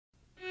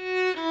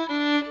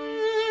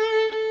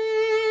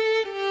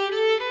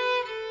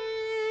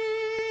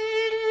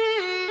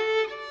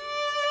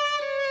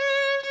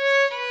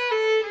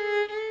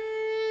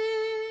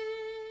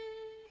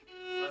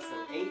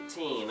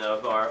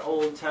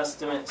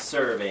Testament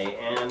survey,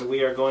 and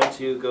we are going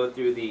to go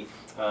through the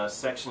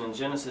section in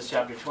Genesis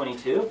chapter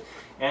 22,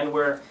 and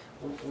we're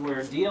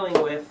dealing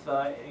with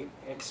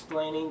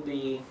explaining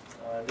the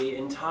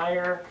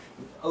entire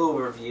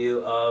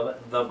overview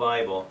of the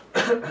Bible.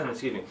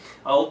 Excuse me.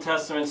 Old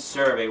Testament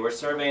survey. We're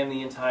surveying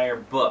the entire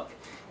book.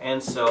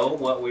 And so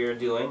what we are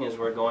doing is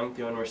we're going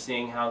through and we're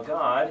seeing how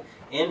God,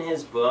 in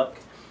His book,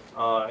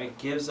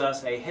 gives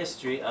us a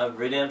history of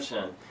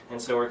redemption.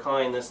 And so we're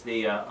calling this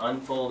the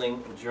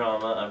Unfolding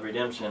Drama of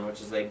Redemption,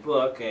 which is a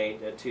book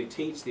to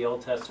teach the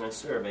Old Testament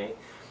survey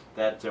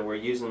that we're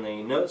using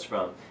the notes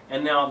from.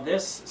 And now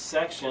this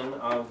section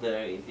of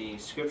the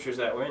scriptures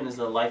that we're in is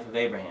the life of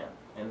Abraham.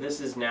 And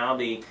this is now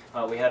we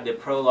had the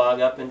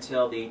prologue up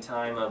until the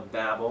time of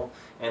Babel.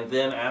 And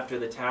then after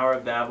the Tower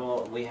of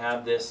Babel, we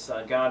have this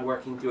God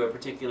working through a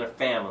particular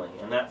family.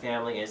 And that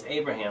family is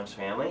Abraham's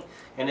family.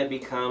 And it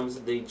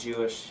becomes the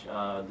Jewish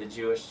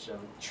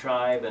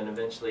tribe and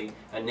eventually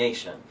a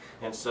nation.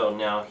 And so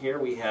now here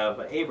we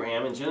have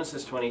Abraham in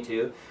Genesis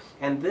 22.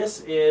 And this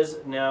is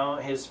now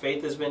his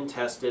faith has been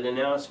tested. And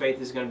now his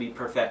faith is going to be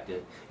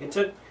perfected. It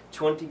took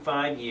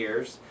 25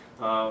 years.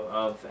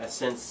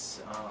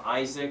 Since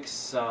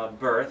Isaac's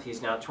birth.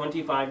 He's now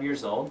 25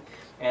 years old,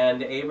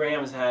 and Abraham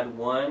has had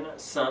one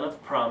son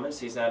of promise.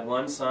 He's had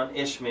one son,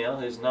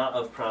 Ishmael, who's not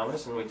of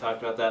promise, and we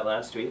talked about that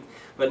last week.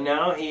 But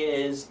now he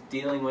is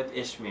dealing with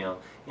Ishmael,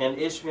 and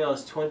Ishmael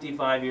is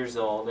 25 years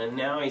old, and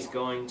now he's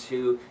going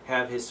to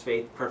have his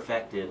faith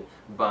perfected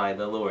by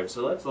the Lord.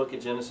 So let's look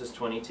at Genesis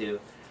 22,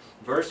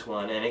 verse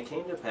 1. And it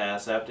came to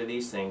pass after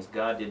these things,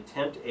 God did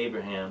tempt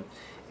Abraham,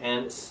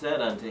 and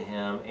said unto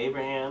him,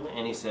 Abraham,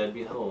 and he said,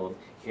 Behold,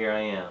 here I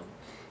am.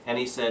 And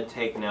he said,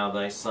 Take now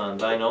thy son,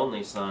 thine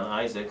only son,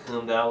 Isaac,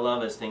 whom thou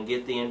lovest, and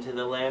get thee into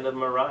the land of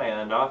Moriah,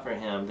 and offer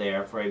him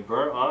there for a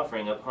burnt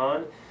offering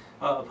upon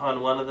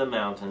one of the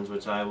mountains,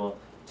 which I will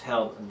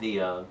tell thee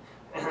of.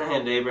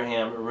 And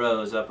Abraham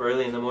rose up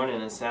early in the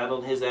morning, and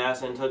saddled his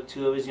ass, and took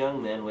 2 of his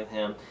young men with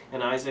him,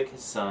 and Isaac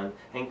his son,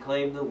 and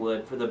clave the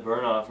wood for the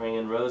burnt offering,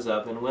 and rose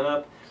up, and went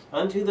up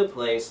unto the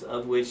place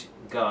of which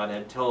God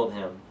had told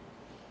him.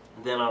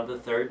 Then on the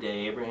 3rd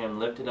day Abraham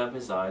lifted up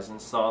his eyes and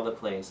saw the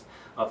place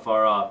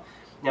afar off.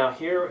 Now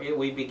here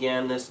we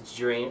began this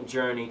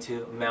journey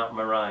to Mount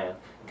Moriah.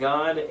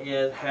 God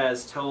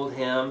has told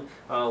him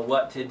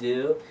what to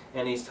do,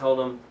 and He's told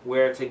him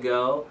where to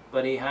go,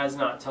 but He has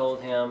not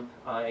told him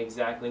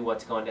exactly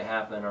what's going to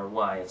happen or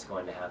why it's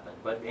going to happen.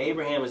 But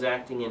Abraham is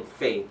acting in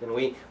faith, and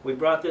we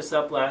brought this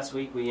up last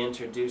week. We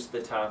introduced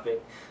the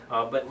topic,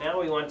 but now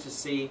we want to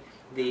see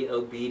the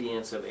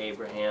obedience of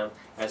Abraham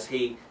as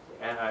he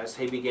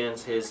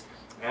begins his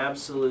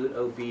absolute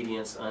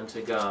obedience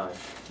unto God.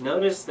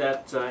 Notice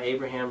that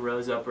Abraham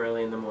rose up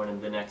early in the morning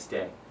the next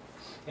day.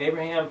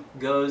 Abraham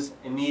goes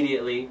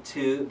immediately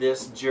to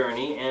this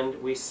journey, and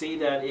we see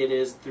that it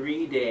is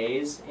 3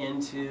 days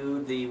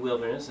into the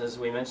wilderness. As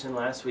we mentioned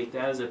last week,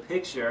 that is a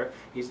picture,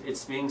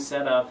 it's being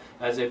set up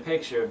as a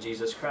picture of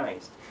Jesus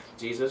Christ.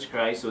 Jesus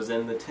Christ was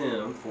in the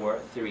tomb for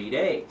 3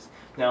 days.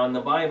 Now in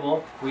the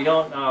Bible, we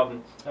don't,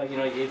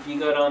 if you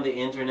go on the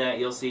internet,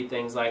 you'll see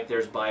things like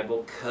there's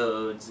Bible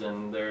codes,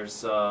 and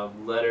there's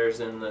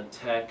letters in the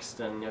text,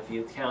 and if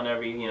you count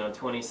every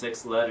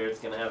 26 letter, it's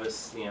going to have a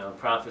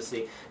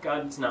prophecy.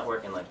 God's not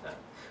working like that.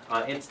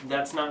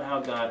 That's not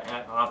how God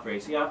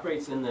operates. He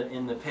operates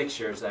in the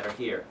pictures that are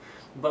here.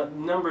 But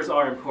numbers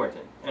are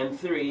important, and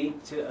 3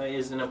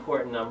 is an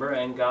important number,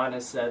 and God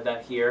has said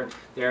that here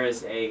there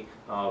is 3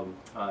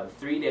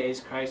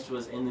 days Christ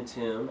was in the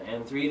tomb,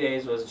 and 3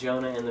 days was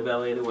Jonah in the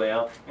belly of the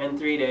whale, and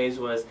 3 days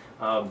was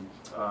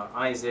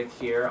Isaac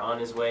here on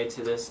his way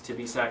to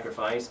be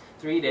sacrificed.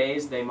 3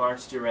 days they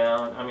marched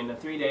around.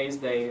 3 days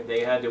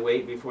they had to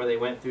wait before they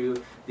went through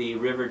the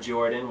river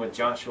Jordan with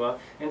Joshua.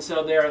 And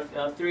so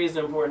 3 is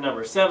an important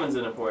number. 7 is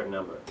an important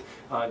number.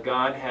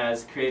 God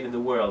has created the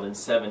world in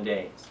 7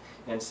 days.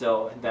 And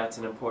so that's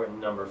an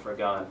important number for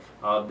God.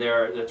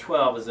 The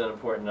 12 is an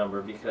important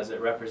number because it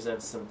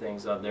represents some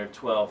things. There are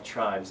 12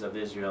 tribes of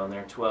Israel, and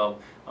there are 12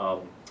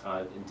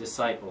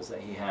 disciples that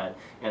He had,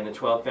 and the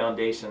 12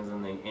 foundations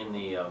in the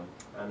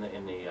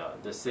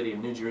city of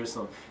New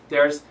Jerusalem.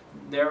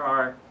 There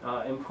are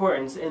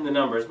importance in the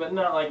numbers, but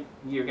not like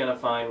you're going to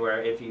find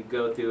where if you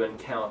go through and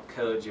count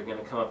codes, you're going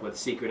to come up with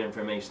secret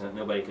information that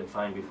nobody could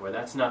find before.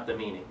 That's not the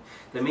meaning.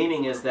 The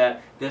meaning is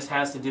that this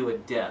has to do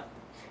with death.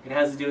 It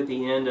has to do with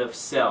the end of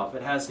self.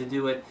 It has to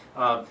do with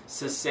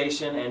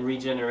cessation and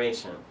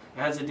regeneration.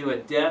 It has to do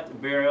with death,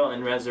 burial,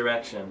 and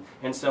resurrection.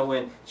 And so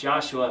when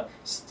Joshua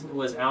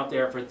was out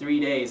there for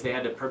 3 days, they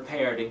had to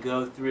prepare to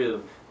go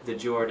through the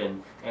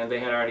Jordan. And they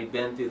had already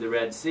been through the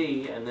Red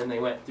Sea, and then they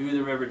went through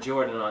the River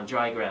Jordan on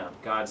dry ground.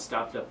 God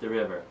stopped up the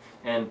river.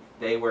 And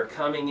they were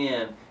coming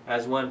in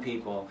as one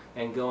people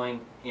and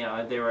going,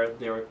 they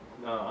were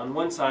on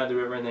one side of the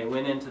river, and they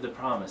went into the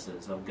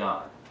promises of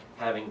God,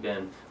 having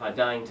been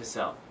dying to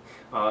self.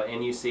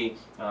 And you see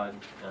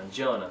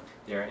Jonah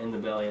there in the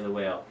belly of the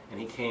whale, and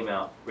he came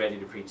out ready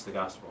to preach the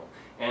gospel.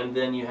 And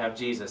then you have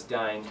Jesus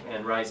dying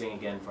and rising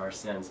again for our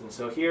sins. And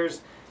so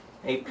here's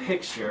a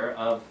picture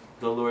of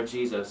the Lord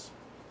Jesus.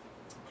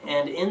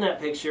 And in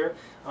that picture,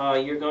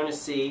 you're going to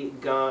see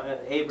God,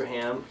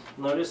 Abraham.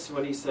 Notice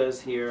what he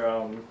says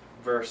here,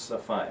 verse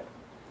 5.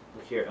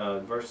 Look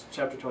here,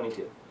 chapter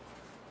 22.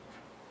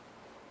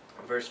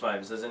 Verse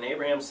 5, it says, And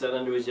Abraham said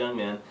unto his young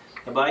men,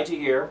 Abide ye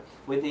here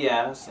with the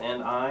ass,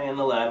 and I and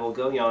the lad will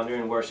go yonder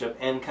and worship,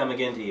 and come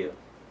again to you.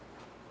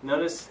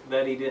 Notice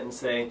that he didn't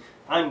say,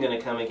 I'm going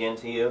to come again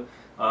to you,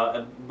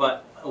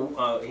 but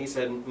he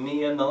said,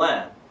 me and the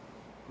lad.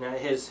 Now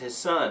his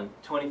son,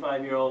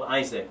 25-year-old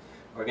Isaac,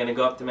 are going to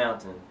go up the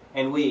mountain,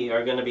 and we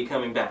are going to be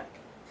coming back.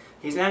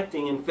 He's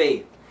acting in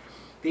faith.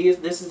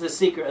 This is the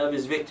secret of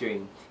his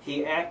victory.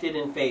 He acted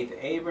in faith.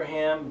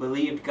 Abraham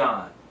believed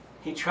God.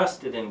 He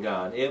trusted in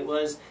God. It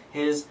was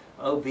his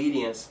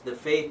obedience. The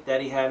faith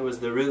that he had was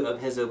the root of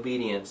his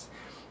obedience.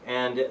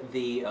 And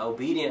the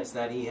obedience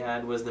that he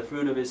had was the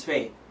fruit of his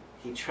faith.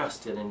 He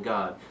trusted in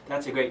God.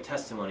 That's a great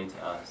testimony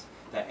to us,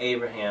 that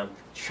Abraham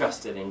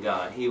trusted in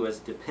God. He was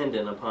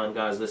dependent upon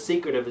God. It's the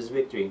secret of his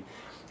victory.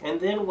 And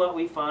then what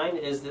we find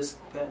is this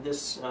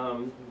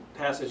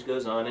passage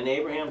goes on, and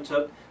Abraham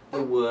took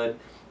the wood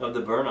of the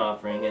burnt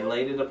offering and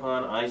laid it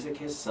upon Isaac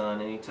his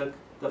son, and he took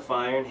the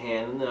fire in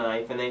hand and the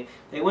knife, and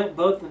they went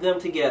both of them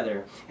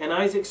together. And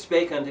Isaac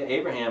spake unto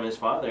Abraham his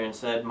father, and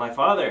said, My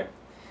father.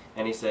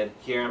 And he said,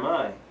 Here am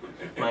I,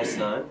 my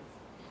son.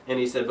 And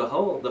he said,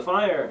 Behold, the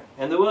fire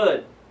and the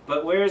wood,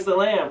 but where is the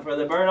lamb for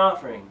the burnt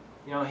offering?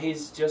 You know,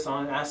 he's just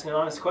asking an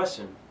honest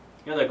question.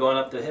 You know, they're going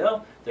up the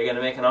hill, they're going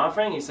to make an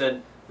offering. He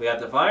said, We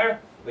got the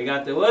fire, we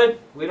got the wood,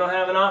 we don't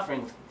have an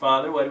offering,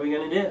 Father, what are we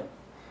going to do?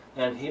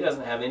 And he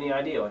doesn't have any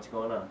idea what's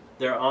going on.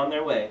 They're on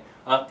their way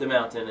up the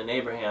mountain, and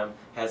Abraham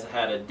has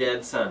had a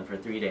dead son for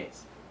 3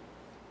 days.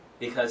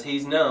 Because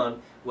he's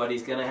known what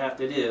he's going to have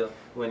to do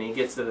when he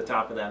gets to the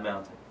top of that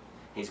mountain.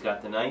 He's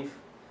got the knife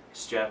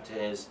strapped to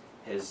his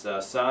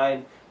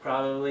side,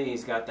 probably.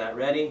 He's got that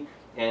ready,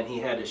 and he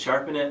had to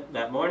sharpen it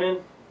that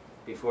morning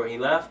before he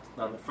left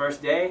on the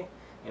first day,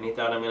 and he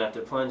thought, I'm going to have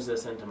to plunge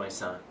this into my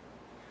son.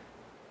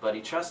 But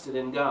he trusted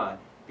in God,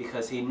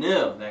 because he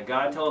knew that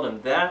God told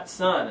him that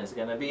son is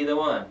going to be the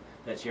one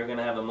that you're going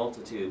to have a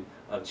multitude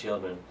of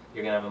children.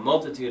 You're going to have a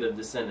multitude of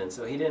descendants.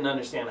 So he didn't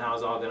understand how it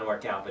was all going to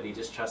work out, but he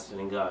just trusted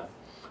in God.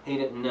 He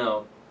didn't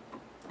know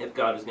if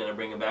God was going to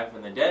bring him back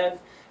from the dead,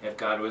 if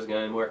God was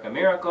going to work a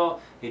miracle.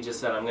 He just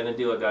said, I'm going to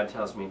do what God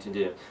tells me to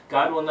do.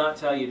 God will not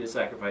tell you to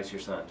sacrifice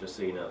your son, just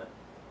so you know that.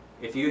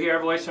 If you hear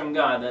a voice from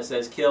God that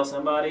says kill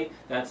somebody,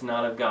 that's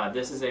not of God.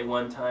 This is a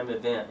one-time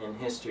event in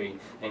history,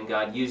 and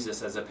God used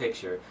this as a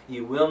picture.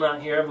 You will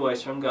not hear a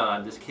voice from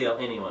God to kill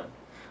anyone.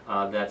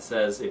 That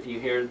says, if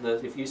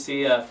you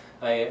see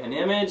an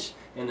image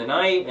in the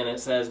night and it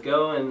says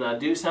go and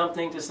do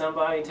something to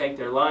somebody, take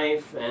their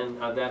life, and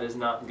that is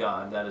not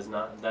God. That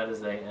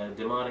is a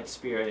demonic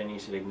spirit, and you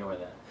should ignore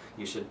that.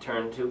 You should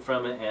turn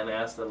from it and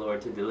ask the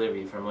Lord to deliver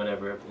you from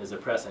whatever is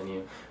oppressing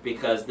you,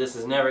 because this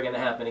is never going to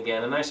happen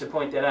again. And I should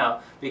point that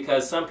out,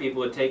 because some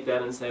people would take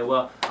that and say,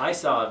 well, I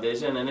saw a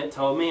vision and it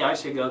told me I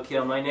should go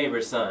kill my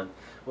neighbor's son.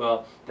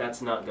 Well,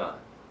 that's not God.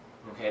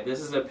 Okay,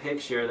 this is a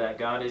picture that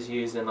God has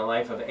used in the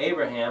life of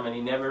Abraham, and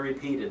he never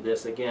repeated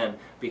this again,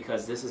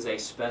 because this is a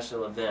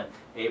special event.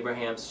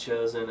 Abraham's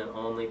chosen and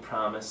only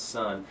promised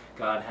son.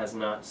 God has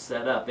not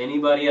set up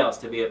anybody else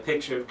to be a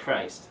picture of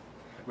Christ.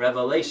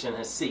 Revelation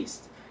has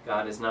ceased.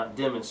 God is not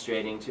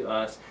demonstrating to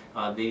us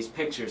these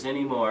pictures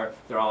anymore.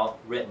 They're all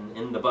written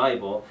in the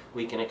Bible.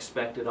 We can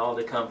expect it all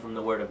to come from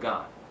the Word of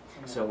God.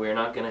 So we're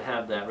not going to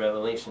have that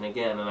revelation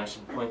again, and I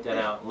should point that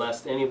out,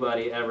 lest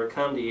anybody ever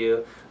come to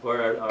you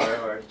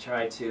or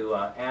try to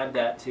add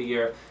that to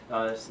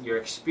your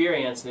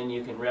experience. Then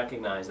you can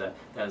recognize that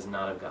that is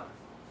not of God.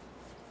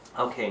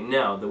 Okay,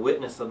 now the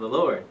witness of the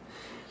Lord.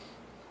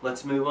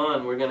 Let's move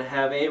on. We're going to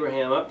have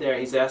Abraham up there.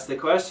 He's asked the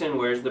question,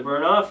 where's the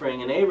burnt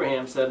offering? And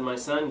Abraham said, my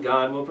son,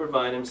 God will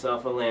provide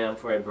himself a lamb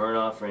for a burnt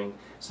offering.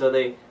 So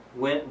they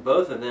went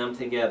both of them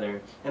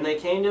together. And they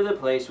came to the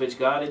place which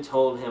God had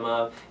told him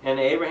of. And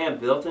Abraham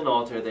built an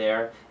altar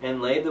there,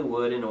 and laid the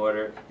wood in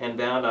order, and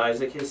bound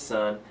Isaac his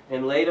son,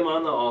 and laid him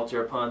on the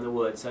altar upon the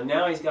wood. So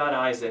now he's got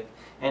Isaac,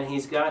 and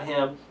he's got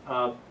him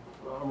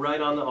right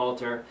on the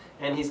altar,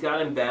 and he's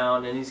got him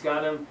bound, and he's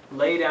got him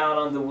laid out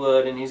on the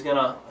wood, and he's going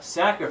to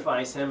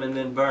sacrifice him and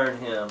then burn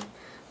him,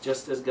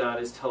 just as God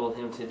has told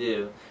him to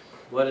do.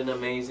 What an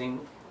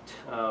amazing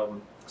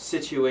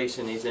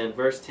situation he's in.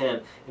 Verse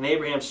 10, and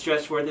Abraham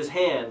stretched forth his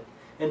hand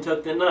and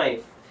took the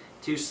knife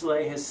to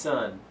slay his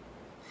son.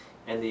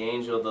 And the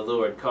angel of the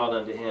Lord called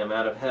unto him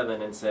out of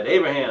heaven and said,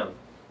 Abraham,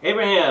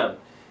 Abraham!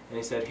 And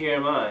he said, Here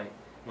am I.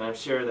 And I'm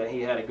sure that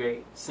he had a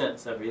great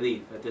sense of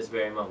relief at this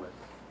very moment.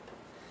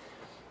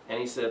 And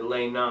he said,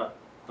 Lay not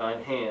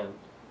thine hand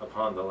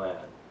upon the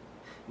lad,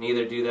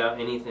 neither do thou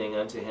anything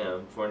unto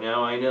him. For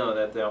now I know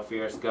that thou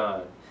fearest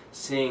God,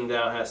 seeing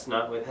thou hast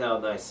not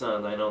withheld thy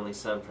son, thine only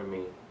son, from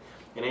me.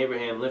 And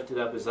Abraham lifted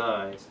up his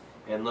eyes,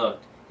 and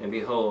looked, and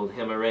behold,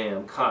 him a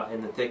ram caught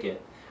in the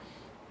thicket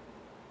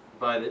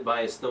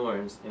by his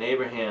thorns. And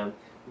Abraham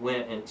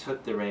went and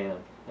took the ram,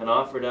 and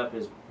offered up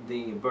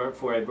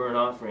for a burnt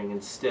offering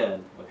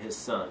instead of his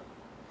son.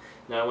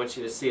 Now I want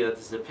you to see that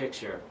this is a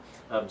picture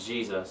of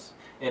Jesus.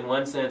 In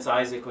one sense,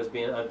 Isaac was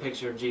being a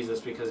picture of Jesus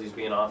because he's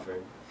being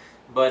offered.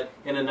 But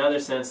in another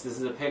sense, this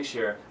is a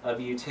picture of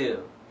you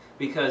too.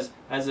 Because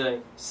as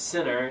a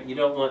sinner, you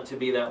don't want to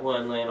be that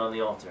one laying on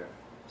the altar,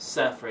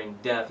 suffering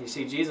death. You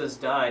see, Jesus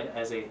died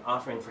as an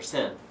offering for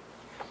sin.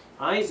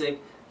 Isaac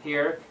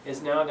here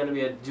is now going to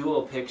be a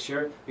dual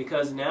picture,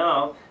 because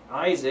now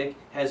Isaac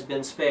has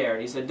been spared.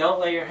 He said, don't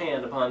lay your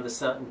hand upon the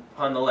son,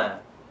 upon the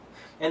lad.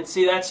 And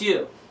see, that's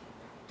you.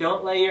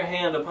 Don't lay your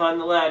hand upon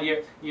the lad.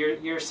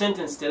 You're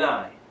sentenced to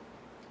die.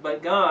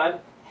 But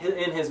God,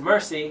 in His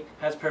mercy,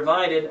 has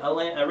provided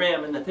a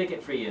ram in the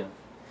thicket for you.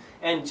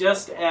 And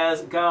just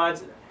as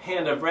God's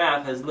hand of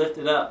wrath has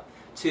lifted up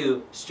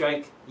to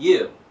strike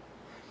you,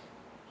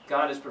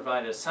 God has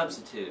provided a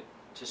substitute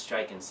to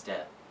strike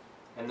instead.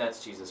 And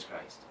that's Jesus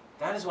Christ.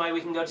 That is why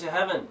we can go to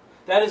heaven.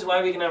 That is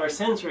why we can have our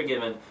sins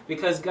forgiven.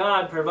 Because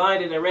God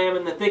provided a ram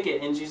in the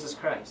thicket in Jesus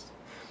Christ.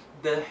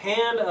 The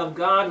hand of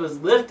God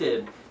was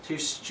lifted to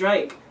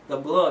strike the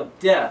blow of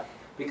death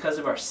because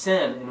of our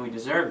sin, and we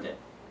deserved it.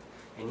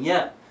 And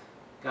yet,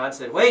 God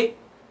said, wait,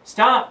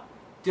 stop,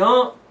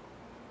 don't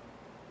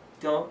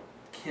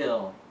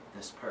kill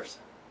this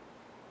person.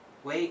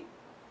 Wait,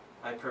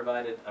 I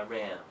provided a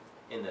ram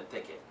in the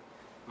thicket.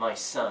 My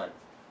son,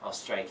 I'll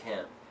strike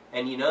him.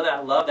 And you know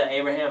that love that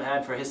Abraham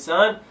had for his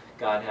son?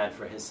 God had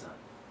for his son.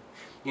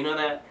 You know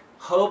that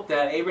hope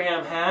that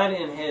Abraham had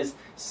in his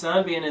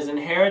son being his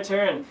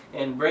inheritor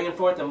and bringing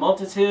forth a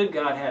multitude?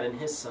 God had in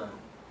his son.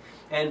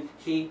 And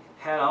he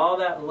had all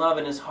that love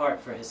in his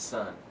heart for his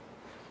son.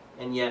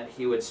 And yet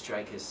he would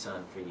strike his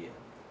son for you.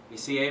 You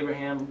see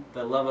Abraham,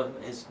 the love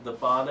of the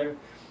father,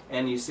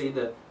 and you see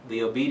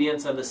the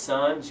obedience of the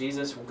son,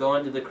 Jesus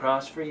going to the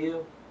cross for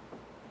you,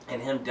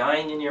 and him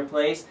dying in your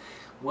place.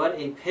 What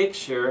a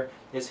picture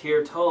is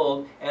here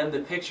told, and the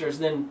picture is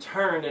then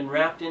turned and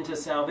wrapped into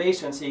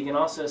salvation, so you can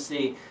also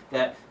see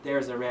that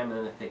there's a ram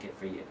in the thicket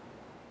for you.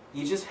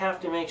 You just have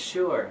to make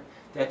sure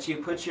that you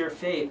put your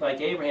faith,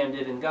 like Abraham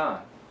did, in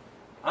God.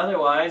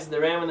 Otherwise, the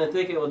ram in the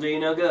thicket will do you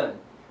no good,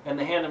 and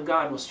the hand of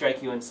God will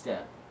strike you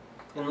instead.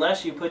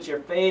 Unless you put your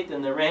faith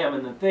in the ram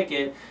in the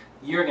thicket,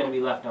 you're going to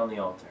be left on the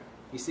altar.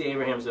 You see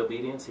Abraham's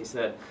obedience? He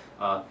said,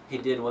 he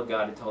did what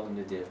God had told him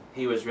to do.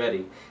 He was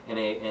ready,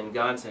 and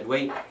God said,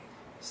 wait,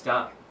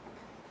 stop.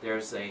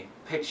 There's a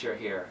picture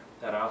here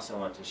that I also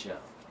want to show.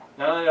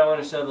 Not only do I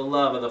want to show the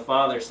love of the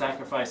Father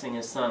sacrificing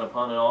His Son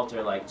upon an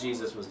altar like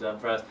Jesus was done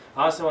for us,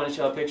 I also want to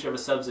show a picture of a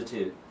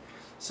substitute,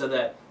 so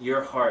that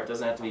your heart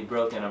doesn't have to be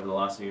broken over the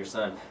loss of your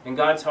son. And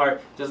God's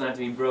heart doesn't have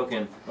to be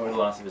broken over the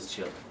loss of His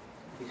children.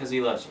 Because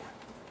He loves you.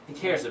 He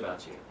cares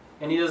about you.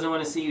 And He doesn't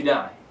want to see you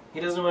die.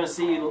 He doesn't want to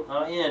see you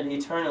end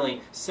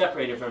eternally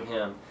separated from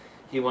Him.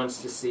 He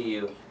wants to see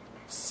you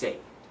saved,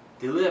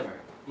 delivered.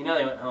 You know,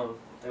 they went home.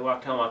 They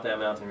walked home off that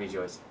mountain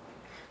rejoicing.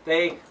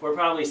 They were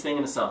probably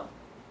singing a song.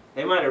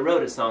 They might have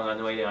wrote a song on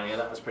the way down here.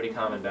 That was pretty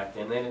common back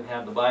then. They didn't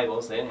have the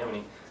Bibles. They didn't have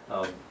any.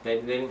 They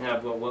didn't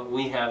have what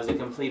we have as a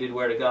completed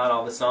Word of God,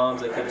 all the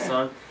Psalms they could have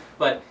sung.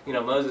 But, you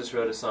know, Moses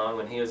wrote a song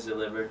when he was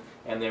delivered,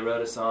 and they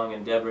wrote a song,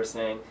 and Deborah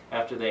sang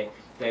after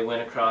they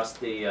went across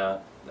the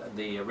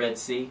Red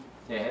Sea.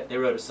 They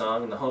wrote a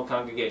song, and the whole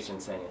congregation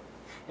sang it.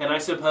 And I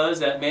suppose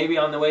that maybe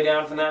on the way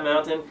down from that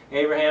mountain,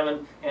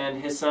 Abraham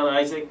and his son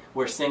Isaac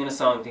were singing a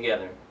song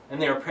together.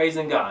 And they were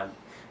praising God.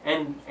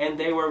 And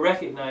they were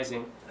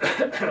recognizing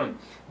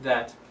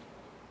that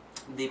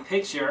the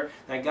picture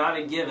that God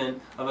had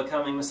given of a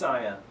coming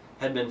Messiah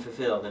had been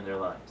fulfilled in their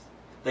lives.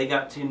 They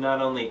got to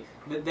not only,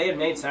 they had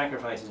made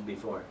sacrifices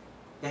before.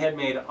 They had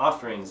made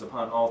offerings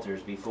upon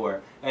altars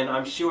before. And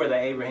I'm sure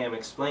that Abraham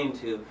explained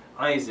to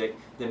Isaac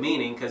the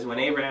meaning, because when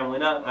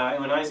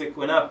Isaac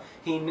went up,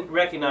 he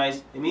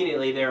recognized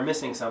immediately they were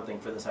missing something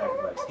for the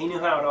sacrifice. He knew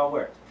how it all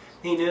worked.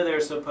 He knew there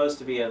was supposed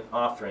to be an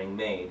offering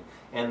made,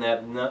 and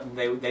that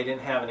they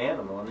didn't have an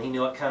animal, and he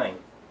knew what kind.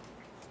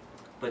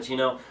 But you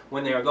know,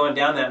 when they were going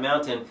down that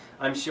mountain,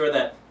 I'm sure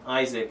that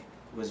Isaac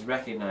was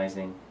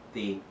recognizing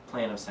the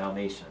plan of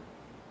salvation.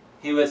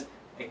 He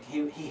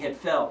had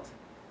felt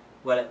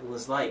what it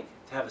was like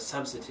to have a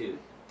substitute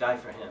die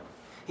for him.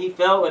 He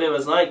felt what it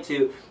was like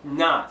to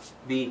not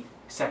be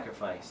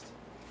sacrificed,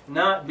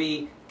 not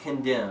be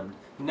condemned,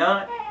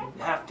 not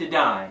have to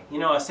die. You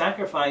know, a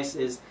sacrifice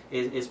is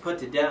put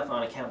to death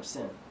on account of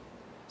sin.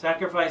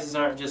 Sacrifices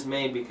aren't just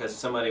made because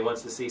somebody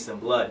wants to see some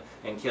blood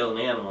and kill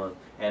an animal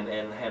and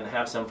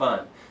have some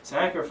fun.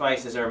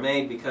 Sacrifices are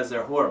made because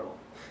they're horrible.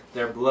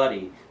 They're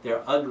bloody,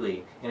 they're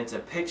ugly, and it's a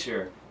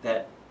picture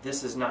that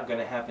this is not going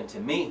to happen to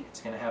me. It's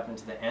going to happen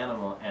to the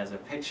animal as a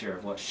picture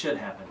of what should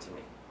happen to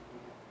me.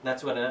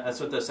 That's what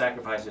those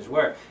sacrifices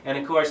were. And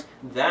of course,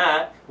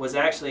 that was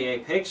actually a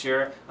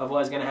picture of what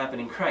was going to happen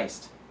in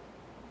Christ.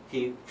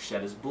 He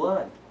shed His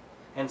blood.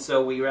 And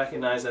so we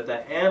recognize that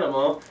that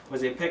animal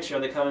was a picture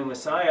of the coming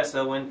Messiah.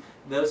 So when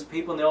those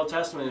people in the Old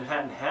Testament who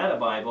hadn't had a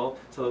Bible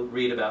to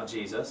read about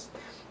Jesus,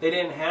 they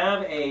didn't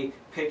have a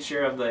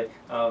picture of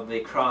the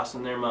cross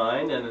in their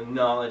mind and the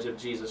knowledge of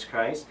Jesus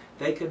Christ.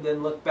 They could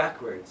then look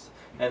backwards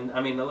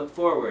to look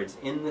forwards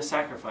in the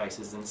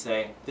sacrifices and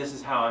say, this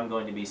is how I'm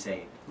going to be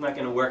saved. I'm not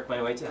going to work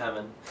my way to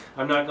heaven.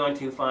 I'm not going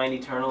to find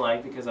eternal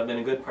life because I've been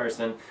a good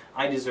person.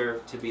 I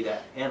deserve to be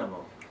that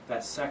animal,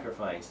 that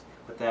sacrifice,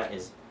 but that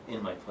is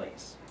in my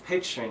place.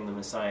 Picturing the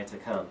Messiah to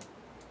come.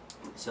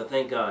 So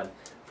thank God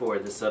for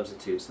the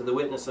substitute. So the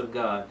witness of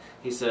God,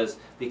 he says,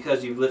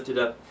 because you've lifted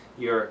up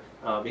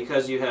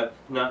because you have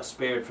not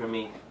spared from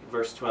me,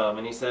 verse 12.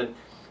 And he said,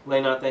 lay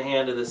not the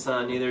hand of the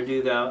Son, neither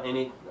do thou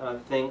any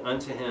thing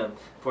unto him.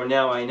 For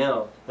now I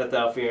know that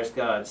thou fearest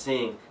God,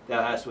 seeing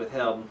thou hast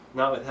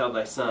not withheld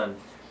thy Son,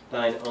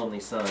 thine only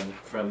Son,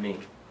 from me.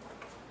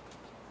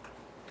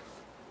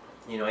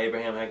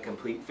 Abraham had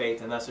complete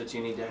faith, and that's what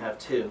you need to have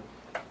too.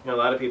 A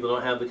lot of people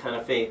don't have the kind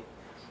of faith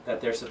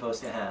that they're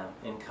supposed to have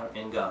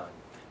in God.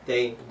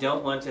 They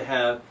don't want to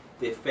have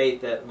the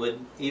faith that would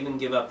even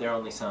give up their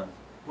only Son.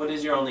 What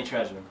is your only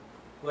treasure?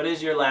 What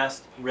is your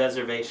last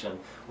reservation?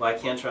 Well, I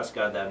can't trust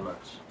God that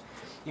much.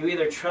 You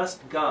either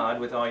trust God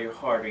with all your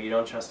heart or you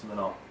don't trust Him at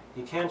all.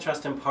 You can't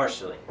trust Him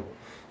partially.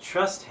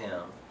 Trust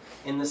Him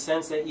in the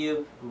sense that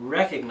you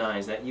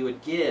recognize that you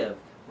would give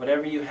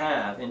whatever you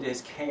have into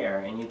His care,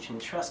 and you can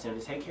trust Him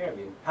to take care of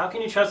you. How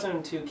can you trust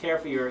Him to care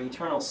for your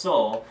eternal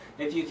soul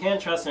if you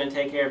can't trust Him to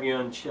take care of your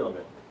own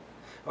children,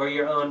 or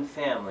your own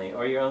family,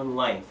 or your own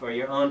life, or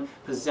your own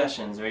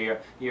possessions, or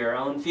your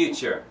own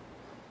future?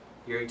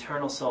 Your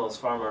eternal soul is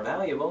far more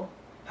valuable.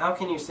 How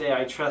can you say,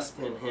 I trust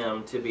in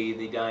Him to be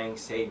the dying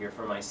Savior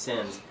for my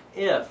sins,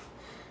 if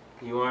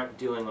you aren't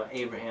doing what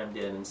Abraham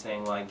did and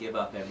saying, well, I give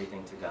up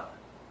everything to God.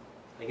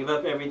 I give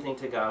up everything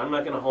to God. I'm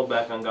not going to hold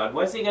back on God.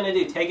 What's He going to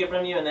do? Take it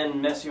from you and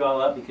then mess you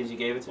all up because you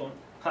gave it to Him?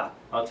 Ha!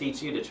 I'll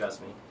teach you to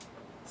trust me.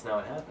 That's not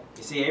what happened.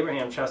 You see,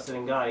 Abraham trusted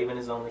in God, even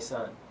his only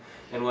son.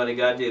 And what did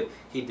God do?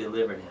 He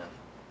delivered him.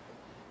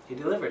 He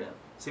delivered him.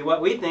 See,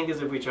 what we think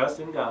is if we trust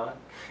in God,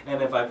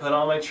 and if I put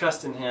all my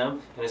trust in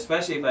Him, and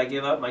especially if I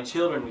give up my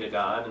children to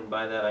God, and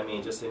by that I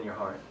mean just in your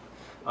heart,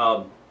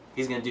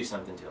 He's going to do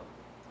something to them.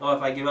 Oh,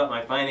 if I give up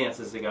my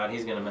finances to God,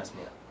 He's going to mess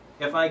me up.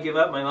 If I give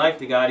up my life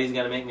to God, He's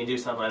going to make me do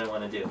something I don't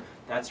want to do.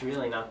 That's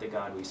really not the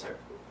God we serve.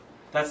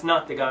 That's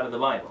not the God of the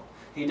Bible.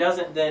 He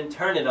doesn't then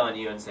turn it on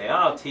you and say,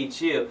 I'll teach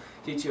you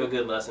a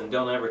good lesson.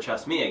 Don't ever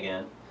trust me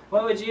again.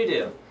 What would you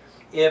do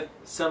if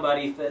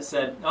somebody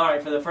said, all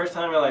right, for the first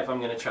time in your life, I'm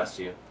going to trust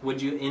you?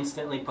 Would you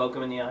instantly poke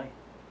them in the eye?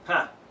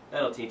 Ha!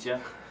 That'll teach you.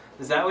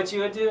 Is that what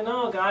you would do?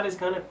 No, God is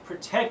going to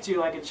protect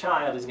you like a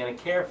child. He's going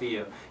to care for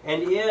you.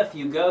 And if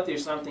you go through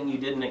something you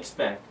didn't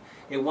expect,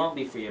 it won't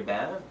be for your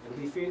bad. It'll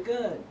be for your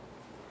good.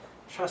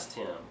 Trust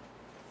Him.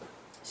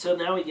 So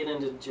now we get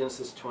into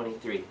Genesis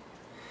 23.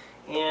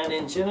 And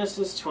in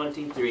Genesis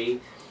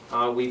 23,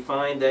 we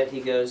find that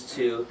he goes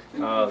to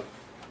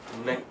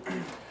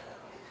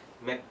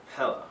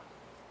Machpelah.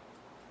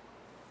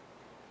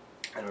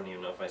 I don't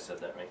even know if I said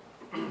that right.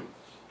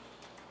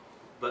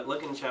 But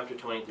look in chapter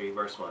 23,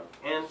 verse 1.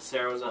 And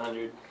Sarah was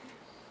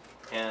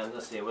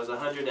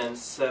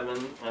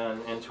 107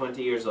 and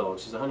 20 years old.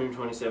 She's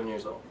 127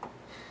 years old.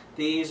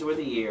 These were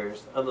the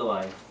years of the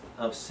life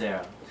of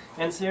Sarah.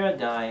 And Sarah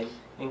died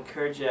in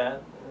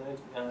Kirjath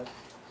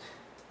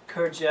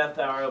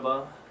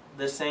Arabah,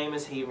 the same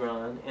as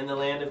Hebron, in the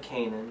land of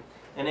Canaan.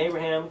 And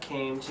Abraham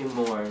came to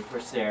mourn for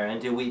Sarah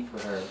and to weep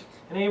for her.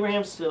 And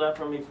Abraham stood up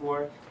from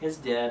before his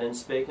dead and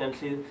spake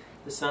unto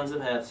the sons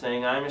of Heth,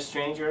 saying, I am a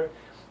stranger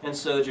and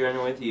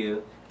sojourner with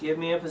you. Give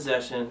me a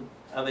possession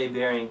of a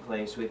burying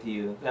place with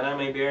you, that I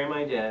may bury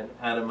my dead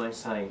out of my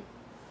sight.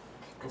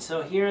 And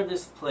so here in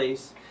this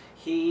place,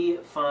 he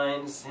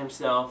finds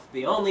himself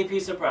the only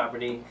piece of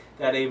property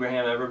that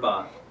Abraham ever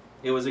bought.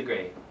 It was a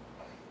grave.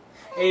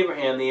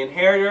 Abraham, the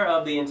inheritor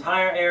of the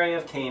entire area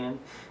of Canaan.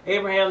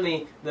 Abraham,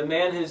 the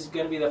man who's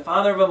going to be the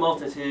father of a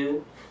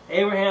multitude.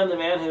 Abraham, the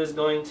man who is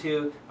going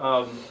to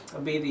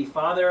be the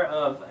father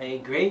of a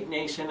great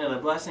nation and a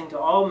blessing to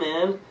all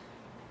men,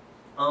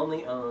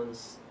 only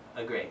owns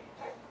a grave.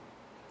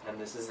 And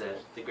this is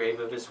it, the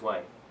grave of his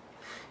wife.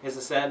 It's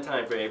a sad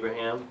time for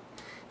Abraham.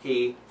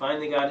 He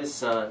finally got his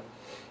son,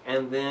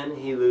 and then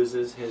he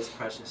loses his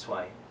precious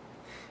wife.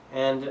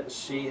 And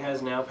she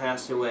has now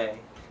passed away.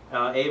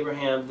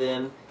 Abraham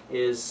then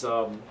is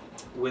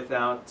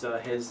without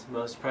his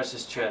most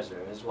precious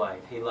treasure, his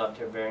wife. He loved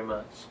her very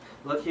much.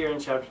 Look here in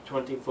chapter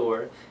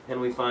 24,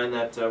 and we find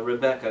that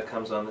Rebekah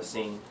comes on the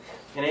scene.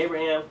 And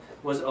Abraham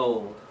was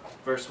old,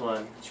 verse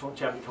 1,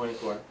 chapter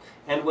 24,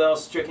 and well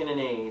stricken in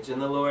age,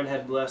 and the Lord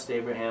had blessed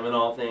Abraham in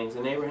all things.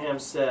 And Abraham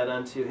said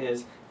unto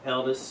his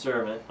eldest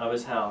servant of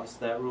his house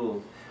that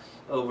ruled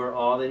over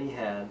all that he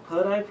had,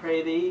 Put, I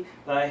pray thee,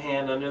 thy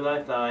hand under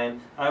thy thigh,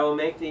 and I will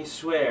make thee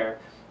swear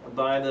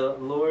by the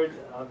Lord,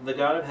 the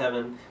God of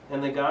heaven,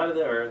 and the God of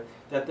the earth,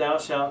 that thou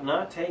shalt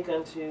not take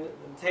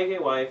a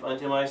wife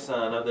unto my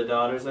son of the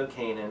daughters of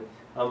Canaan,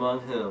 among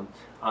whom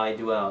I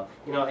dwell.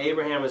 You know,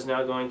 Abraham is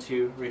now going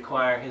to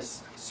require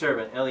his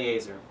servant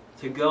Eliezer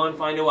to go and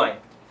find a wife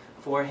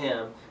for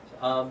him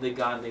of a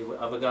godly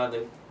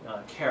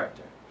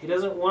character. He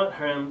doesn't want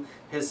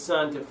his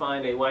son to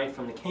find a wife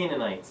from the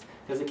Canaanites,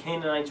 because the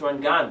Canaanites were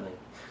ungodly.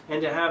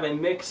 And to have a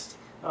mixed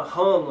a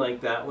home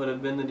like that would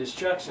have been the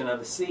destruction of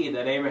the seed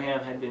that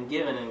Abraham had been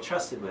given and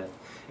entrusted with.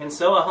 And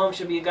so a home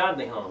should be a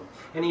godly home.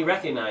 And he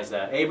recognized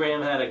that.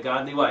 Abraham had a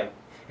godly wife,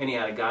 and he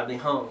had a godly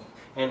home.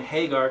 And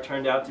Hagar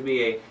turned out to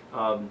be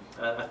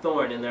a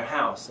thorn in their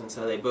house, and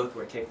so they both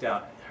were kicked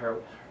out.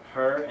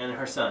 Her and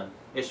her son,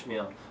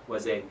 Ishmael,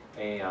 was a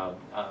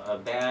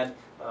bad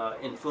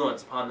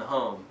influence upon the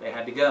home. They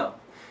had to go.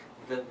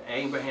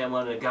 Abraham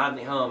wanted a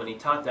godly home, and he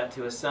taught that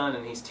to his son,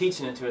 and he's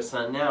teaching it to his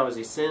son now as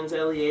he sends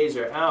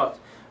Eliezer out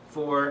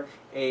for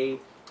a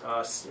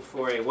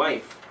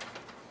wife.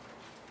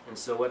 And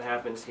so what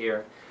happens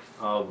here?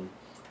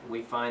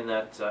 We find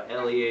that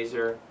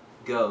Eliezer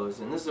goes,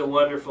 and this is a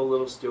wonderful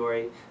little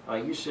story.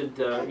 You should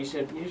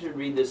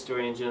read this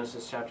story in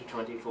Genesis chapter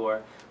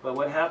 24. But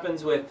what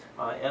happens with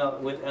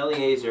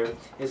Eliezer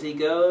is he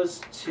goes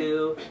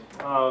to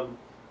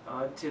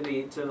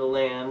the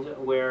land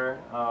where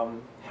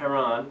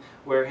Haran,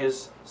 where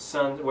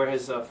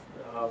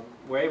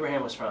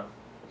Abraham was from.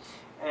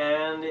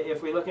 And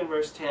if we look in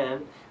verse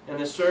 10, and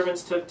the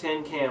servants took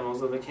 10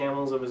 camels of the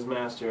camels of his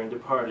master and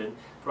departed,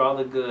 for all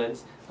the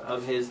goods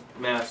of his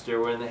master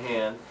were in the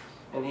hand.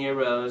 And he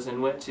arose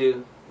and went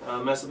to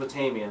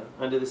Mesopotamia,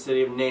 unto the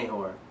city of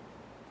Nahor.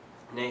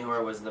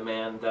 Nahor was the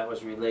man that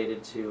was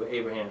related to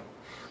Abraham.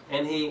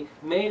 And he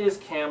made his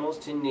camels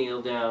to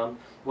kneel down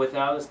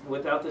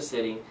without the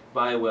city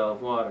by a well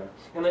of water.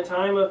 In the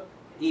time of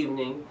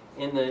evening,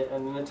 in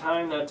the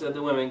time that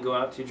the women go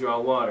out to draw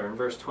water, in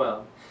verse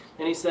 12.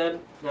 And he said,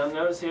 now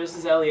notice here, this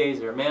is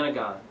Eliezer, a man of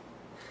God.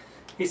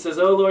 He says,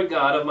 O Lord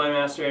God of my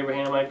master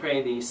Abraham, I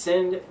pray thee,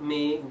 send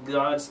me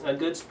a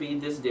good speed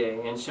this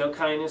day, and show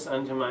kindness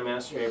unto my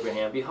master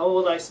Abraham.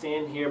 Behold, I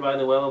stand here by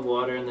the well of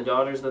water, and the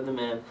daughters of the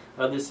men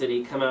of the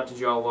city come out to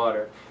draw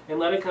water. And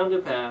let it come to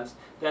pass,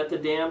 that the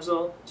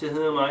damsel to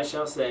whom I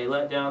shall say,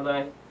 let down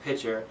thy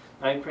pitcher,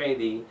 I pray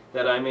thee,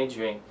 that I may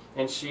drink.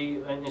 And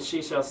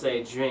she shall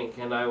say, drink,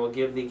 and I will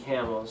give thee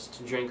camels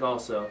to drink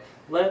also.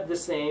 Let the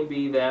same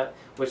be that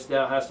which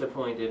thou hast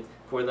appointed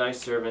for thy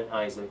servant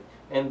Isaac.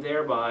 And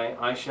thereby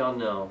I shall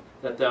know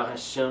that thou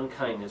hast shown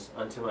kindness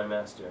unto my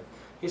master.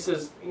 He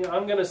says,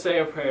 I'm going to say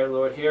a prayer,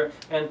 Lord, here,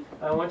 and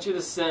I want you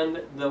to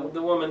send the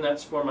woman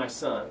that's for my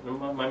son,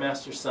 my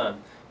master's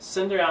son.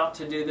 Send her out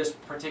to do this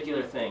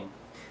particular thing.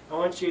 I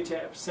want you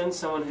to send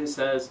someone who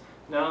says,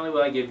 not only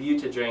will I give you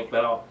to drink,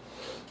 but I'll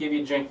give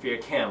you drink for your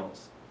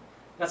camels.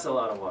 That's a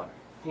lot of water.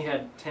 He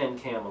had 10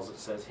 camels, it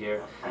says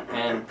here,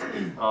 and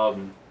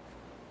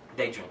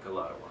they drink a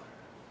lot of water.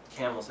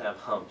 Camels have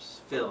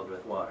humps filled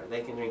with water. They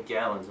can drink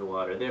gallons of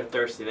water. They're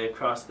thirsty. They've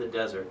crossed the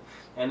desert.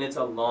 And it's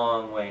a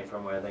long way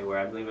from where they were.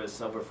 I believe it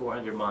was over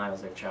 400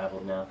 miles they've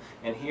traveled now.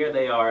 And here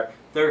they are,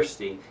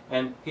 thirsty.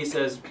 And he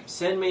says,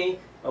 send me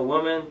a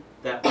woman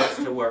that wants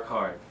to work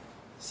hard.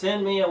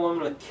 Send me a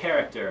woman with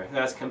character who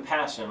has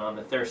compassion on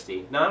the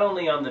thirsty. Not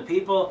only on the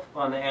people,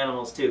 on the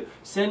animals too.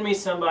 Send me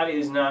somebody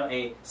who's not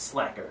a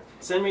slacker.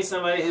 Send me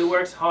somebody who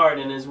works hard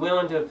and is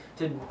willing to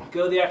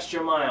go the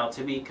extra mile,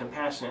 to be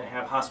compassionate,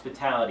 have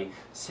hospitality.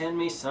 Send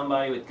me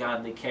somebody with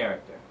godly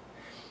character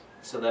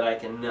so that I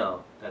can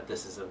know that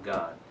this is of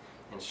God.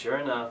 And sure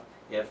enough,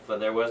 if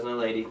there wasn't a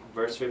lady,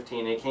 verse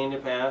 15, it came to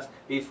pass,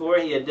 before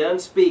he had done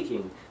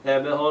speaking,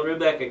 that behold,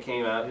 Rebekah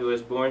came out, who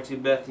was born to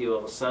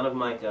Bethuel, son of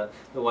Micah,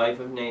 the wife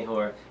of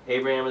Nahor,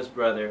 Abraham his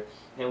brother,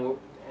 and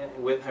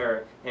with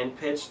her, and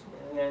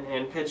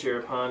pitcher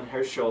upon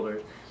her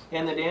shoulders.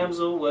 And the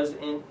damsel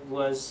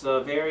was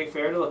very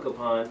fair to look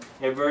upon,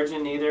 a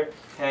virgin, neither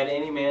had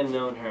any man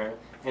known her.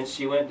 And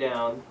she went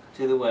down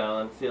to the well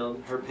and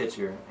filled her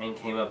pitcher and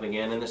came up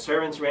again. And the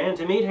servants ran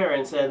to meet her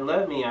and said,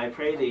 let me, I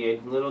pray thee,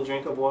 a little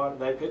drink of water of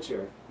thy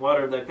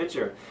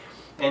pitcher.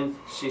 And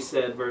she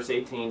said, verse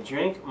 18,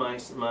 drink, my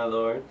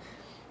lord.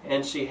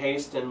 And she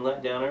hasted and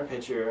let down her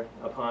pitcher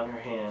upon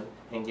her hand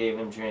and gave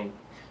him drink.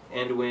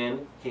 And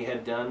when he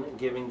had done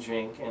giving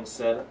drink, and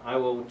said, I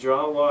will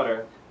draw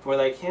water for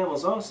thy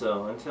camels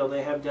also, until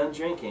they have done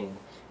drinking.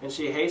 And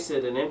she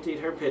hasted and emptied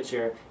her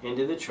pitcher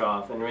into the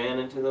trough, and ran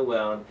into the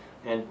well,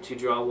 and to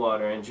draw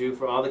water, and drew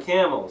for all the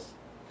camels.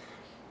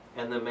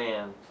 And the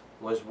man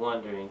was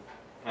wondering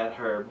at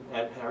her,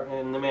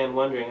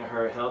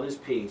 held his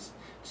peace,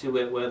 to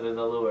wit whether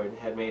the Lord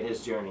had made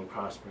his journey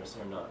prosperous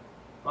or not.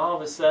 All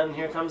of a sudden,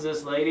 here comes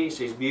this lady.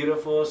 She's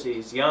beautiful,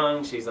 she's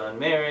young, she's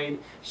unmarried,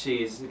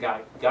 she's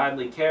got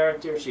godly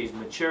character, she's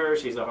mature,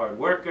 she's a hard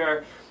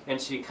worker,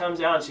 and she comes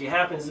out, and she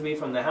happens to be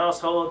from the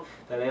household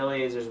that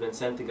Eliezer's been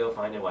sent to go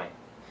find a wife.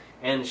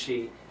 And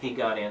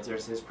God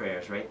answers his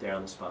prayers right there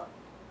on the spot.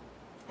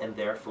 And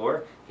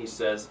therefore, he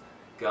says,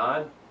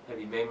 God,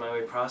 have you made my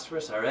way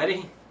prosperous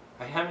already?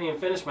 I haven't even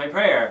finished my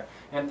prayer.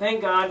 And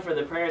thank God for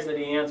the prayers that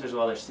he answers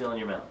while they're still in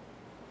your mouth.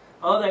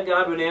 Oh, that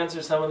God would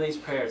answer some of these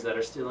prayers that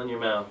are still in your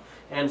mouth.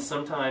 And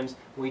sometimes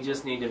we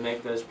just need to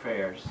make those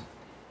prayers,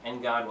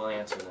 and God will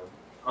answer them.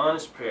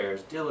 Honest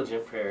prayers,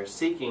 diligent prayers,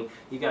 seeking.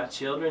 You got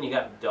children, you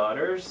got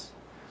daughters.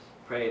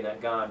 Pray that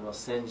God will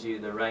send you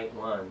the right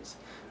ones.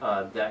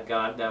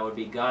 That would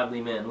be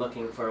godly men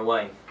looking for a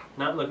wife.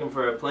 Not looking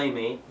for a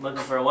playmate,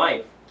 looking for a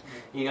wife.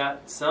 You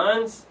got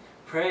sons?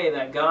 Pray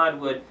that God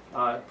would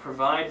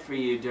provide for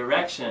you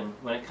direction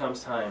when it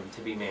comes time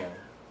to be married.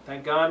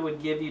 That God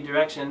would give you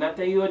direction, that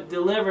He would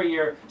deliver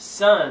your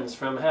sons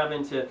from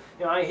having to,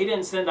 He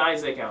didn't send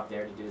Isaac out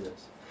there to do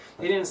this.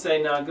 He didn't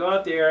say, now go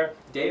out there,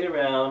 date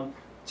around,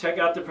 check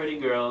out the pretty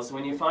girls.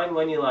 When you find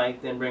one you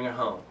like, then bring her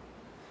home.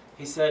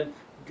 He said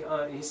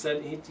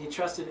he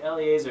trusted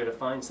Eliezer to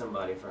find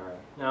somebody for her.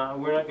 Now,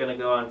 we're not going to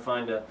go out and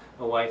find a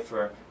wife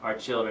for our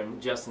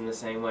children just in the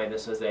same way.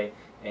 This was a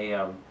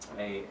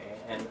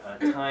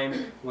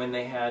time when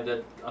they had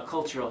a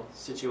cultural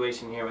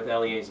situation here with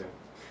Eliezer.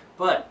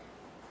 But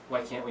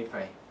why can't we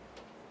pray?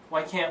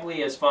 Why can't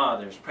we as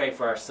fathers pray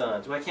for our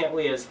sons? Why can't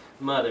we as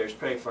mothers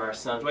pray for our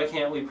sons? Why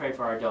can't we pray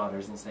for our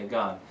daughters and say,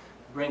 God,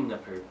 bring the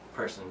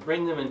person,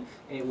 bring them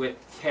with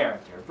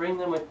character, bring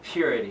them with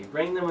purity,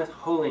 bring them with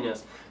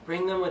holiness,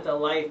 bring them with a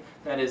life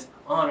that is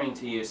honoring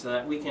to you, so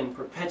that we can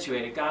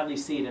perpetuate a godly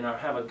seed and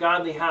have a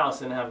godly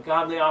house and have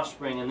godly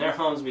offspring and their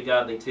homes be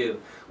godly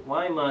too.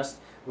 Why must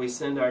we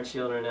send our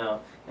children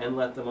out and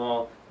let them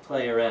all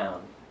play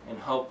around and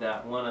hope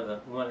that one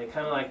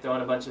kind of like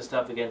throwing a bunch of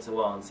stuff against the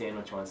wall and seeing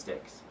which one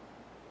sticks?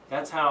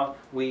 That's how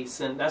we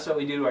send. That's what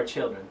we do to our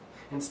children.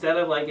 Instead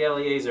of like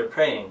Eliezer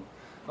praying,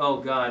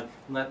 oh God,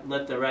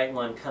 let the right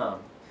one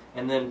come,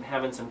 and then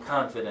having some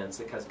confidence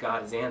because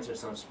God has answered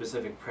some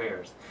specific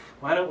prayers.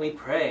 Why don't we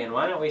pray, and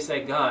why don't we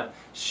say, God,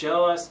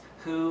 show us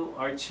who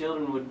our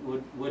children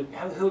who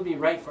would be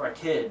right for our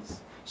kids.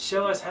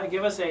 Show us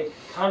give us a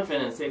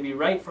confidence they'd be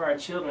right for our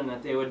children,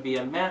 that they would be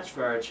a match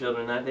for our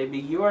children, that they'd be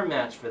your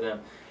match for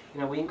them.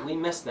 We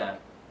miss that.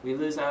 We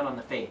lose out on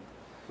the faith.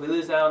 We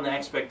lose out on the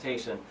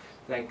expectation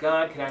that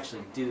God could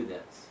actually do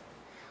this.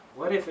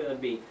 What if it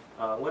would be,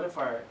 what if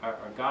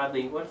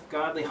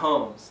godly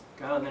homes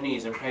got on their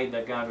knees and prayed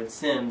that God would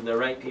send the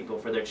right people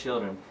for their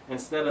children,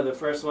 instead of the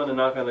first one to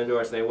knock on the door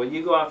and say, well,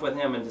 you go off with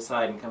him and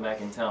decide and come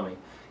back and tell me.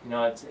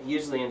 It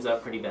usually ends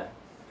up pretty bad.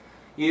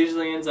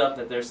 Usually ends up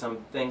that there's some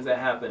things that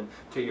happen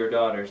to your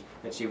daughters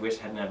that you wish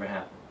had never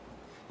happened.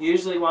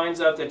 Usually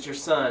winds up that your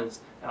sons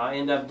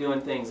end up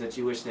doing things that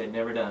you wish they had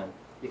never done,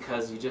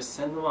 because you just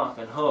send them off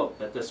and hope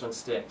that this one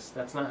sticks.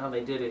 That's not how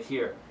they did it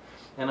here.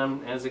 And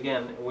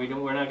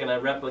we're not going to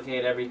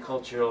replicate every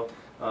cultural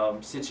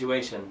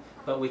situation,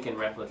 but we can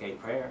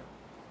replicate prayer.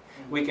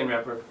 We can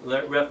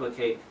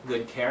replicate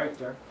good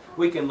character.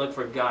 We can look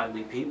for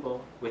godly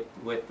people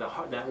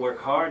that work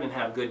hard and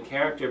have good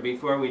character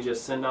before we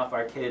just send off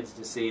our kids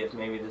to see if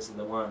maybe this is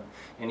the one.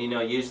 And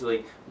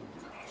usually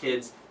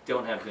kids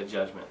don't have good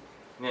judgment.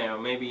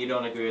 Maybe you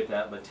don't agree with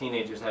that, but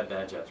teenagers have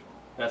bad judgment.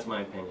 That's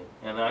my opinion.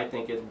 And I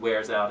think it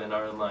wears out in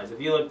our own lives. If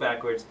you look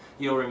backwards,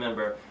 you'll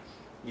remember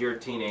your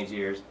teenage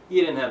years. You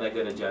didn't have that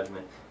good a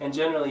judgment. And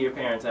generally your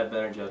parents have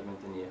better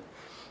judgment than you.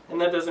 And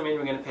that doesn't mean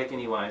we're going to pick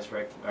any wives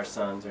for our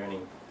sons or any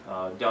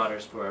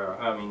daughters for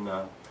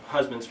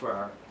husbands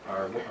for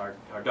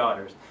our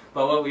daughters.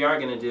 But what we are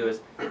going to do is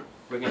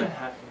we're going to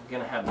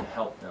have to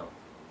help them.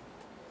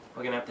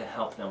 We're going to have to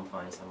help them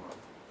find someone.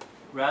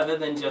 Rather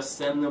than just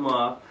send them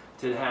off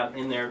to have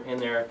in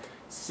their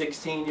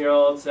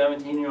 16-year-old,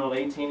 17-year-old,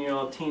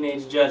 18-year-old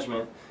teenage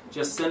judgment,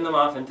 just send them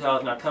off and tell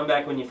us, now come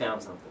back when you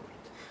found something.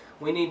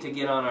 We need to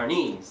get on our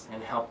knees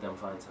and help them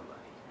find somebody.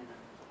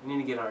 We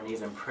need to get on our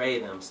knees and pray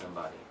them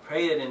somebody.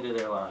 Pray it into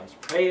their lives.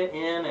 Pray it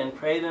in and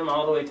pray them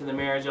all the way to the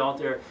marriage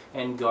altar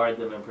and guard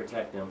them and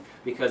protect them.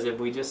 Because if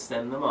we just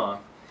send them off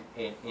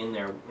in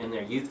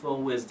their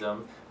youthful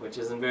wisdom, which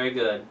isn't very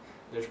good,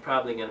 there's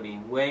probably going to be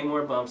way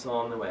more bumps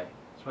along the way.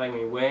 There's probably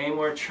going to be way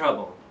more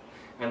trouble.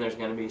 And there's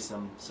going to be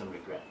some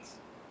regrets.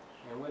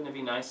 And wouldn't it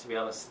be nice to be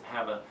able to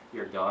have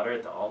your daughter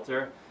at the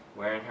altar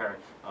wearing her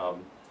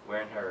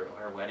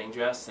wedding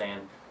dress saying,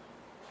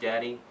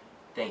 Daddy,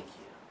 thank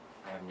you.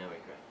 I have no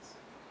regrets.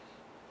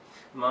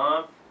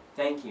 Mom,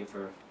 thank you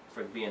for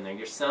being there.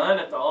 Your son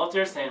at the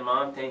altar saying,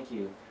 Mom, thank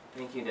you.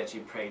 Thank you that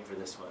you prayed for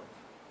this one.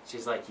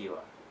 She's like you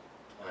are.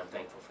 And I'm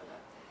thankful for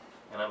that.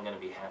 And I'm going to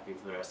be happy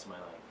for the rest of my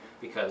life.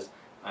 Because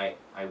I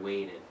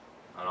waited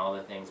on all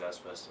the things I was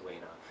supposed to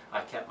wait on.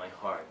 I kept my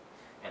heart.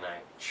 And I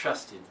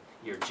trusted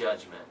your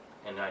judgment.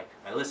 And I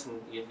listened,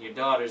 your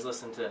daughters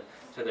listened to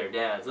their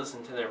dads,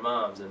 listened to their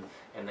moms,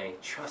 and they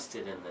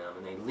trusted in them,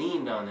 and they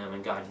leaned on them,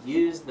 and God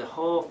used the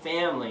whole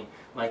family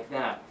like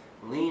that,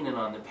 leaning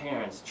on the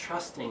parents,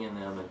 trusting in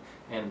them,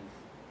 and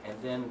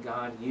then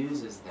God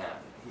uses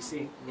that. You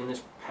see, in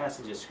this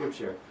passage of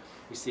Scripture,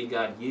 you see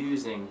God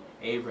using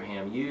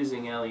Abraham,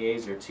 using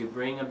Eliezer to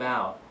bring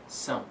about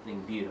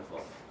something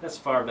beautiful. That's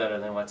far better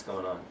than what's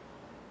going on.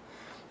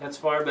 That's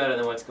far better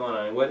than what's going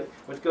on. And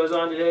what goes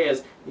on today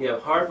is you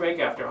have heartbreak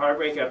after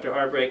heartbreak after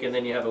heartbreak, and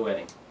then you have a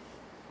wedding.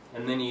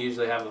 And then you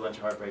usually have a bunch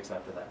of heartbreaks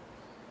after that.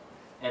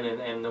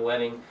 And the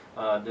wedding,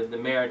 the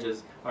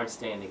marriages aren't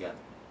staying together.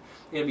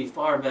 It would be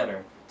far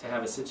better to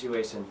have a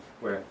situation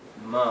where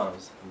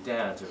moms and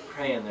dads are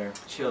praying their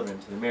children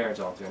to the marriage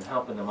altar and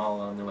helping them all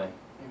along the way.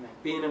 Amen.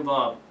 Being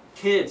involved.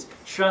 Kids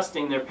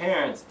trusting their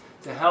parents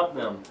to help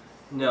them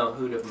know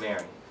who to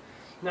marry.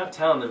 Not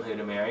telling them who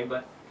to marry,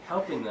 but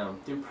helping them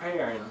through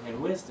prayer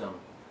and wisdom.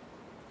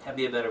 That'd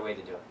be a better way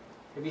to do it.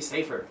 It'd be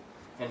safer.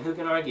 And who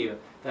can argue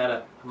that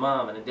a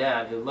mom and a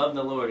dad who love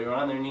the Lord, who are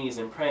on their knees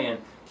and praying,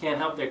 can't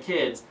help their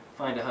kids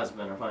find a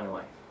husband or find a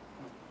wife?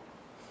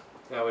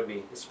 That would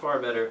be, it's far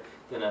better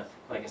than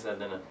like I said,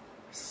 than a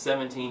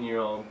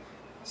 17-year-old,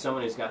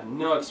 someone who's got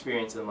no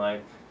experience in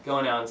life,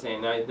 going out and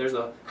saying, no, there's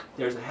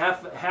a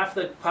half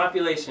the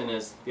population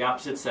is the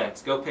opposite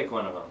sex. Go pick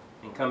one of them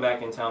and come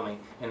back and tell me,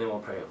 and then we'll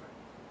pray over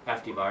it.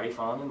 After you've already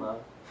fallen in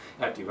love,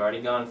 after you've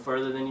already gone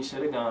further than you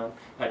should have gone,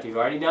 after you've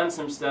already done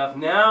some stuff,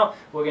 now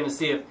we're going to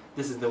see if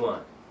this is the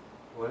one.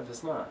 What if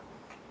it's not?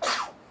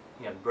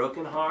 You have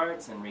broken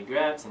hearts and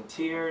regrets and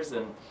tears,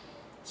 and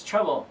it's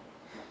trouble.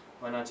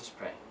 Why not just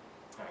pray?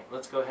 All right,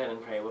 let's go ahead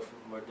and pray.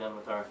 We're done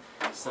with our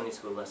Sunday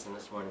school lesson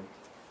this morning.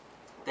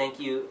 Thank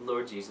you,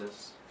 Lord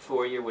Jesus,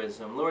 for your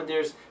wisdom. Lord,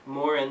 there's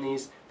more in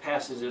these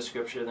passages of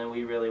Scripture than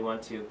we really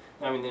want to,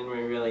 than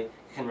we really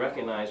can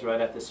recognize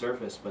right at the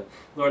surface. But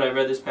Lord, I've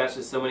read this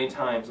passage so many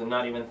times and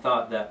not even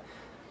thought that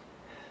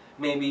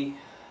maybe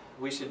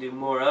we should do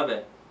more of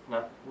it.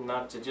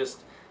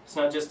 It's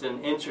not just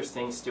an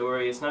interesting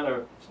story. It's not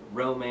a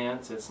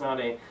romance. It's not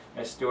a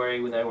story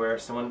where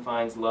someone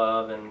finds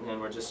love and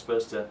we're just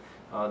supposed to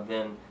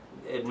then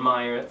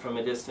admire it from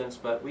a distance.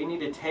 But we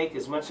need to take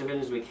as much of it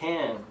as we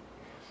can.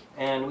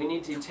 And we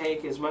need to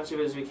take as much of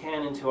it as we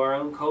can into our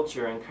own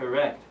culture and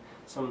correct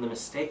some of the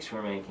mistakes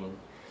we're making.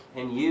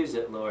 And use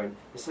it, Lord.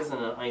 This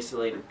isn't an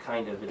isolated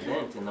kind of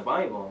event in the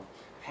Bible.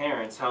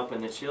 Parents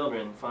helping the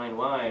children find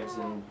wives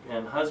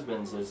and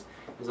husbands is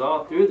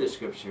all through the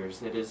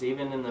Scriptures. It is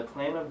even in the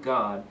plan of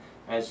God,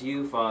 as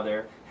you,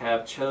 Father,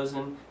 have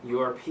chosen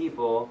your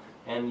people,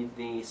 and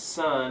the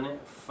Son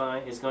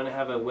is going to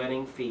have a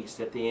wedding feast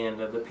at the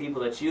end of the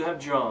people that you have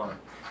drawn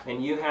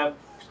and you have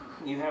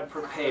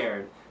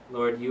prepared.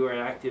 Lord, you are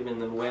active in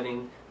the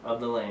wedding of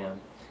the Lamb.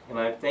 And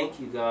I thank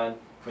you, God,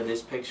 for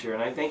this picture.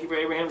 And I thank you for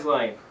Abraham's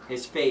life,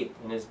 his faith,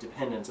 and his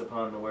dependence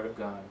upon the Word of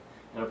God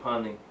and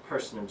upon the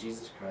person of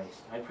Jesus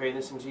Christ. I pray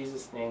this in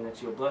Jesus' name,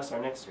 that you'll bless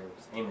our next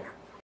service. Amen.